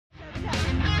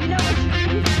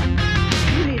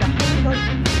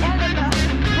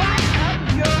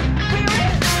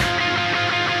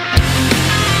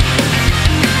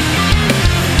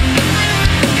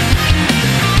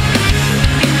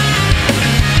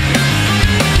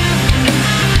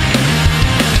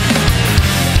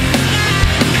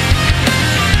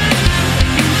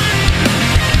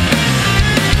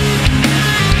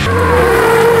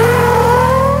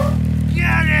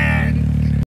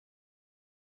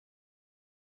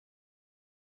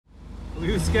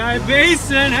Blue Sky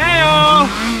Basin, hey-o!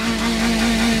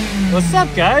 What's up,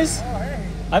 guys? Oh, hey.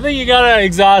 I think you got an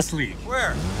exhaust leak.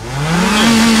 Where? Up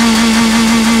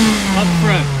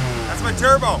front. That's my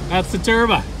turbo. That's the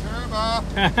turbo.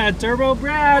 Turbo. Turbo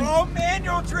Brad. Oh,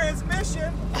 manual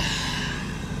transmission.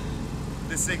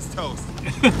 This thing's toast.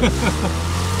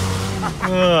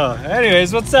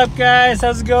 Anyways, what's up, guys?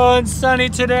 How's it going? Sunny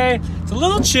today. It's a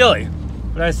little chilly,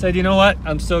 but I said, you know what?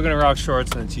 I'm still gonna rock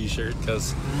shorts and a t-shirt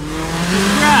because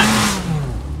it's rad.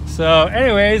 So,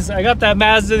 anyways, I got that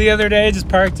Mazda the other day. Just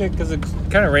parked it because it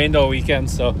kind of rained all weekend,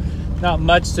 so not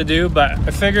much to do. But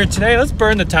I figured today, let's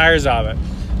burn the tires off it.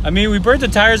 I mean, we burnt the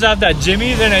tires off that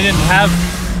Jimmy, then I didn't have.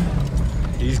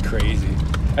 He's crazy.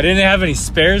 I didn't have any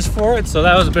spares for it, so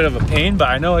that was a bit of a pain. But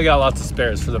I know I got lots of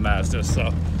spares for the Mazda,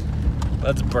 so.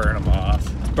 Let's burn them off.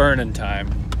 It's burning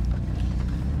time.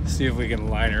 See if we can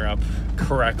line her up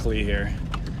correctly here.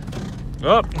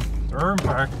 Oh, turn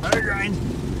back. Better grind.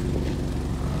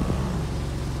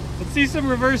 Let's see some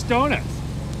reverse donuts.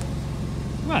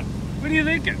 Come on. What are you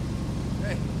thinking?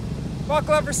 Hey,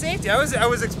 buckle up for safety. I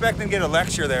was expecting to get a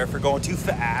lecture there for going too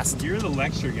fast. You're the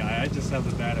lecture guy. I just have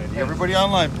the bad idea. Everybody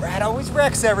online. Brad always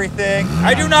wrecks everything.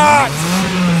 I do not.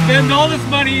 Spend all this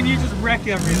money and you just wreck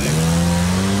everything.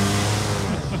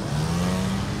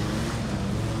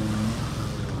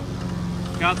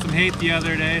 Got some hate the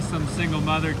other day. Some single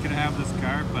mother could have this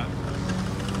car, but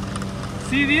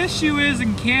see, the issue is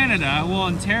in Canada, well,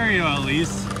 Ontario at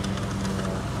least.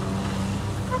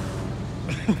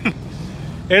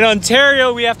 In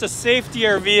Ontario, we have to safety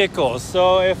our vehicles.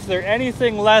 So if they're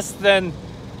anything less than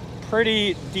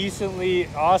pretty decently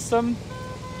awesome,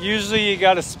 usually you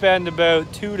got to spend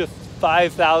about $2,000 to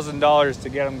 $5,000 to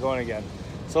get them going again.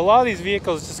 So a lot of these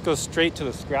vehicles just go straight to the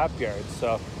scrapyard.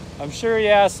 So I'm sure,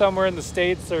 yeah, somewhere in the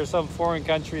States or some foreign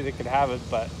country they could have it,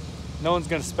 but no one's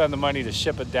going to spend the money to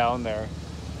ship it down there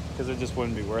because it just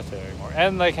wouldn't be worth it anymore.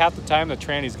 And like half the time the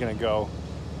tranny's going to go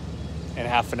in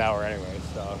half an hour anyway,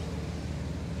 so,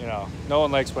 you know, no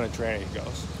one likes when a tranny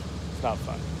goes. It's not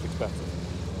fun. It's expensive.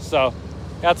 So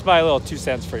that's my little 2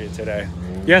 cents for you today.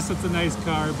 Yes, it's a nice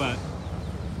car, but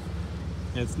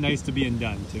it's nice to be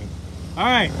done too. All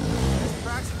right. Just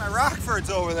practicing my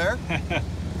Rockfords over there.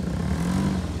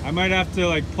 I might have to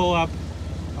like pull up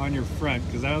on your front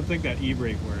because I don't think that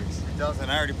e-brake works. It doesn't.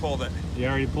 I already pulled it. You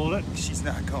already pulled it? She's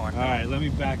not going. All right, let me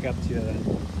back up to you then.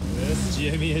 This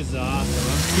Jimmy is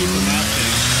awesome. I'm keeping that thing.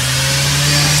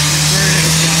 Yeah, burn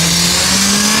it down.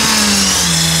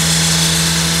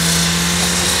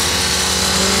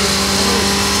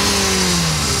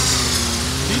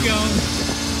 Keep going.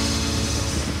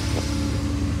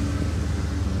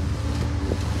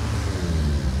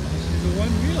 She's a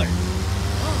one-wheeler.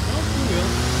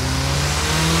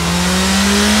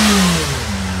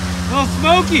 Oh,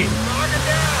 Smokey! Knock it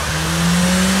down!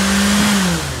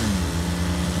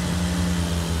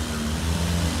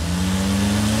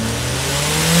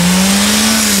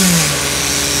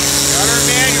 Got her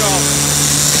manual.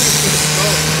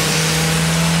 Oh,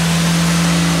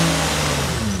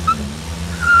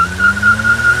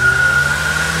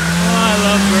 I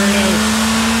love burnouts.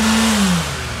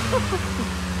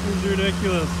 This is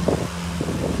ridiculous.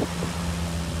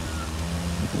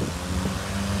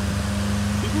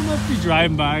 People must be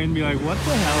driving by and be like, what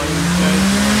the hell are these guys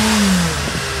doing?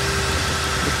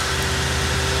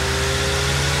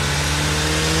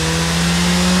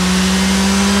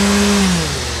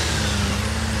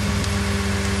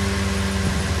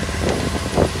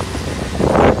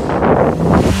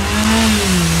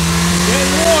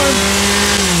 Getting warm.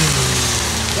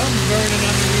 Something's burning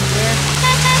underneath there.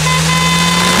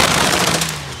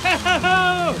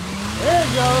 There it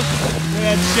goes. Look at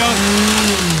that chunk.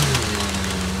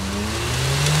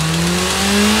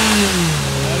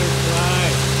 Let her fly.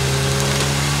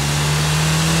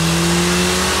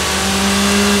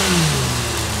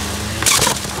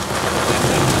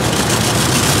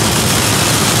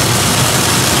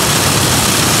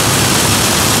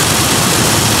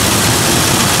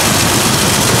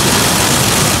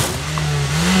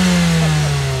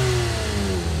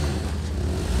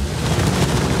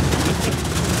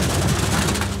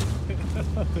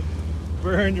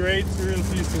 Burned right through a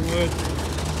piece of wood.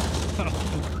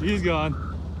 He's gone.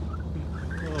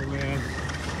 Oh man.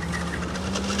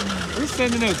 We're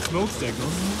sending out smoke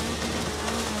signals.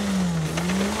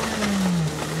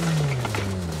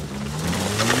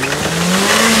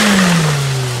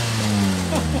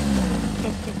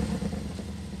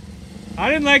 I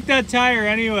didn't like that tire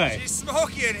anyway. She's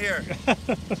smoky in here. I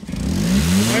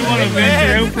want to vent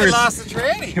her out for I lost the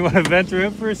tranny. You want to vent her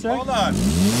out for a sec? Hold on.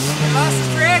 I lost the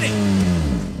tranny.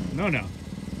 No.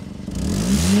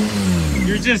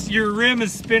 Your rim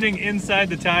is spinning inside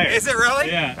the tire. Is it really?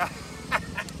 Yeah.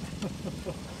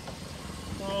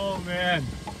 Oh man,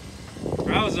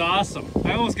 that was awesome.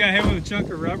 I almost got hit with a chunk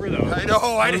of rubber though. I know.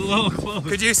 I was a little close.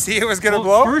 Could you see it was gonna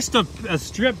blow? First a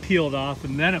strip peeled off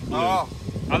and then it blew. Oh.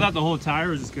 I thought the whole tire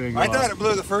was just gonna go I thought off. it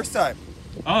blew the first time.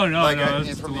 Oh no, Like no, it was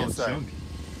in just a from the little inside.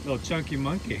 little chunky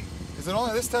monkey. Is it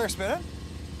only this tire spinning?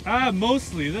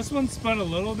 Mostly. This one spun a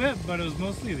little bit, but it was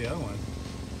mostly the other one.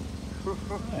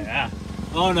 Oh, yeah.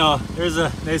 Oh no, there's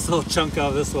a nice little chunk out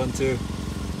of this one too.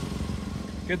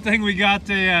 Good thing we got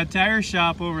the tire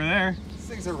shop over there. This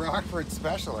thing's a Rockford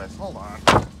specialist. Hold on.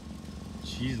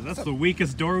 Jeez, that's the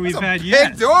weakest door we've That's a had big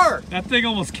yet. door. That thing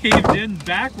almost caved in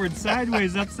backwards,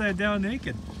 sideways, upside down,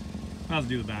 naked. I'll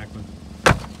do the back one.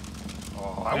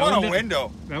 Oh, I want a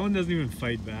window. That one doesn't even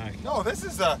fight back. No, this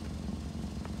is a...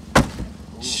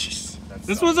 Jeez.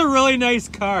 This was a really nice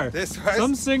car. This was...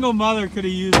 Some single mother could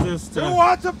have used this to... Who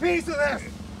wants a piece of this?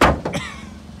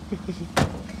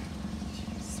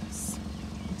 Jesus.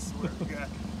 I swear to God.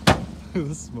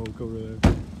 The smoke over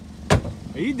there.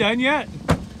 Are you done yet?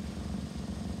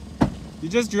 You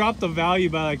just dropped the value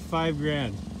by like $5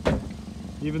 grand.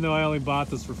 Even though I only bought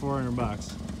this for 400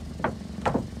 bucks.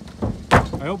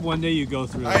 I hope one day you go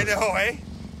through this. I know, eh?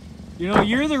 You know,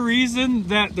 you're the reason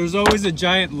that there's always a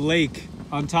giant lake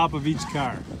on top of each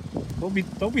car. Don't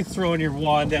be throwing your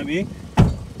wand at me.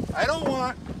 I don't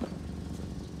want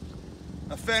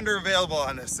a fender available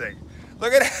on this thing.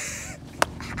 Look at it.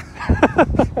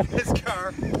 This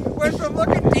car went from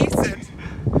looking decent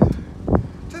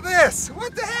to this.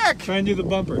 What the heck? Try and do the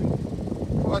bumper.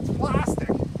 Well, it's plastic.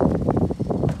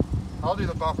 I'll do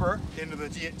the bumper into the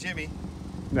Jimmy.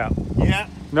 No. Yeah.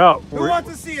 No. Who wants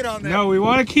to see it on there? No, we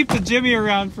want to keep the Jimmy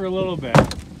around for a little bit.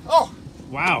 Oh.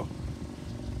 Wow.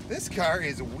 This car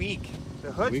is weak.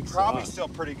 The hood's Weak probably sauce. still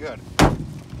pretty good.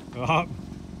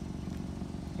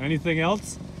 Anything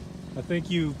else? I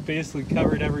think you basically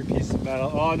covered every piece of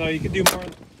metal. Oh no, you can do more.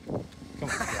 Come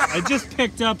on. I just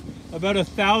picked up about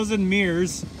 1,000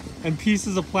 mirrors and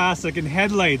pieces of plastic and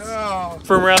headlights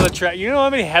from around the track. You know how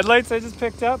many headlights I just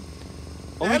picked up?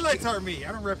 Headlights aren't me.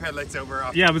 I don't rip headlights out very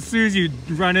often. Yeah, but as soon as you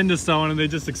run into someone and they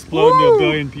just explode into a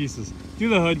billion pieces. Do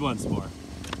the hood once more.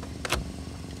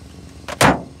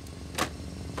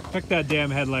 Pick that damn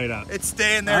headlight up. It's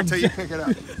staying there until you pick it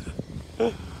up.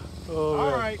 Oh,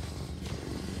 all right.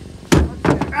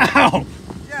 Ow!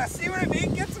 Yeah, see what I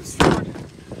mean? Get some strong.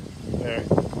 There.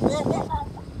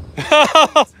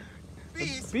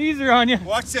 Bees. Bees are on you.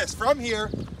 Watch this. From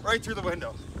here, right through the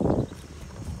window.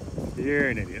 You're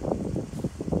an idiot.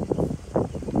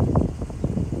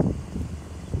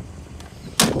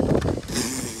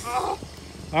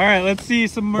 All right, let's see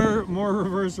some more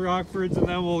reverse Rockfords and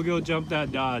then we'll go jump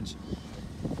that Dodge.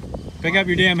 Pick up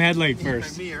your damn headlight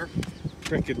first. My mirror.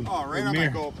 Frickin' Oh, right on my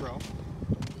GoPro.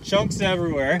 Chunks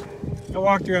everywhere. I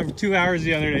walked around for 2 hours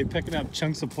the other day picking up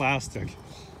chunks of plastic.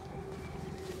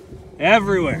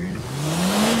 Everywhere.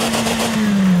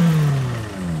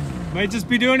 Might just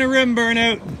be doing a rim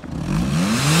burnout.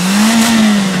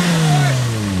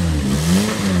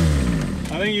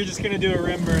 I think you're just gonna do a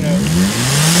rim burnout.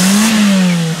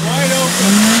 Wide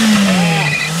open.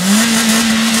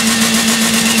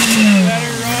 Let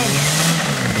it run.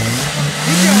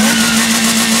 Keep going.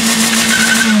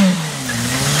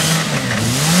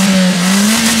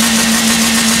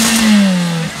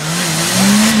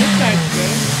 This side's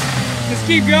good. Just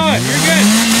keep going. You're good.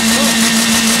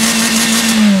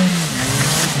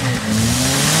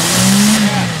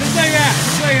 Yeah, just like that.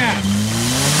 Just like that.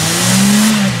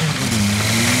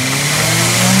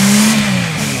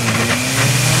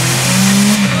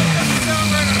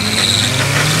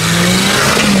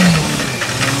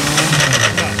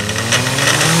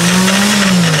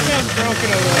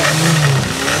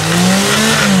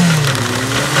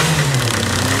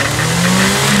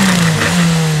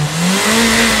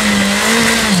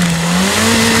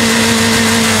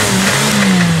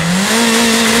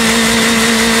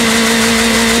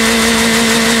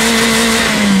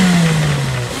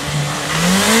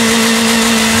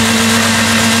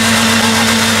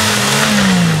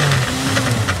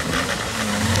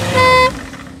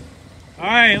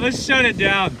 Let's shut it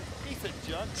down. Piece of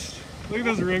junk. Look at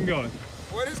this rim going.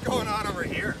 What is going on over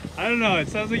here? I don't know. It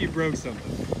sounds like you broke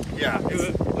something. Yeah.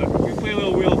 Look, we play a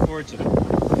little Wheel of Fortune.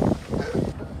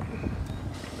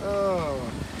 Oh.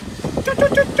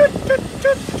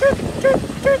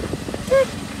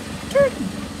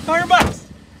 100 bucks.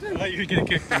 I thought you were gonna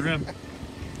kick the rim.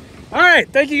 All right,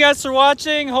 thank you guys for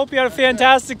watching. Hope you had a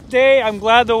fantastic day. I'm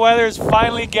glad the weather is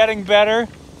finally getting better.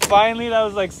 Finally, that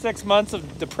was like 6 months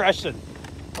of depression.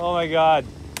 Oh my God.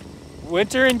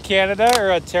 winter in Canada,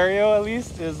 or Ontario at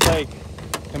least, is like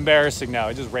embarrassing now.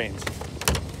 It just rains.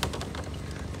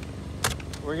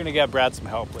 We're gonna get Brad some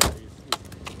help later.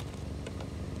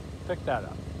 Pick that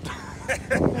up.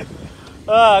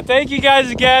 Thank you guys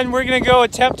again. We're gonna go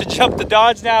attempt to jump the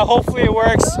Dodge now. Hopefully it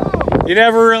works. You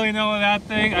never really know with that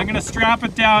thing. I'm gonna strap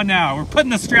it down now. We're putting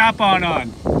the strap-on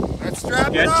on. Let's strap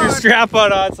it Get on. your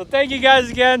strap-on on. So thank you guys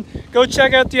again. Go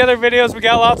check out the other videos. We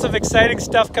got lots of exciting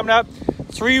stuff coming up.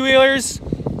 3-wheelers,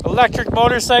 electric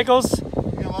motorcycles.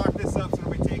 We're gonna lock this up so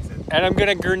nobody takes it. And I'm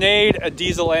gonna grenade a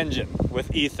diesel engine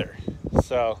with ether.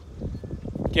 So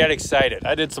get excited.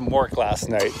 I did some work last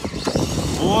night.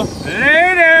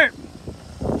 Later.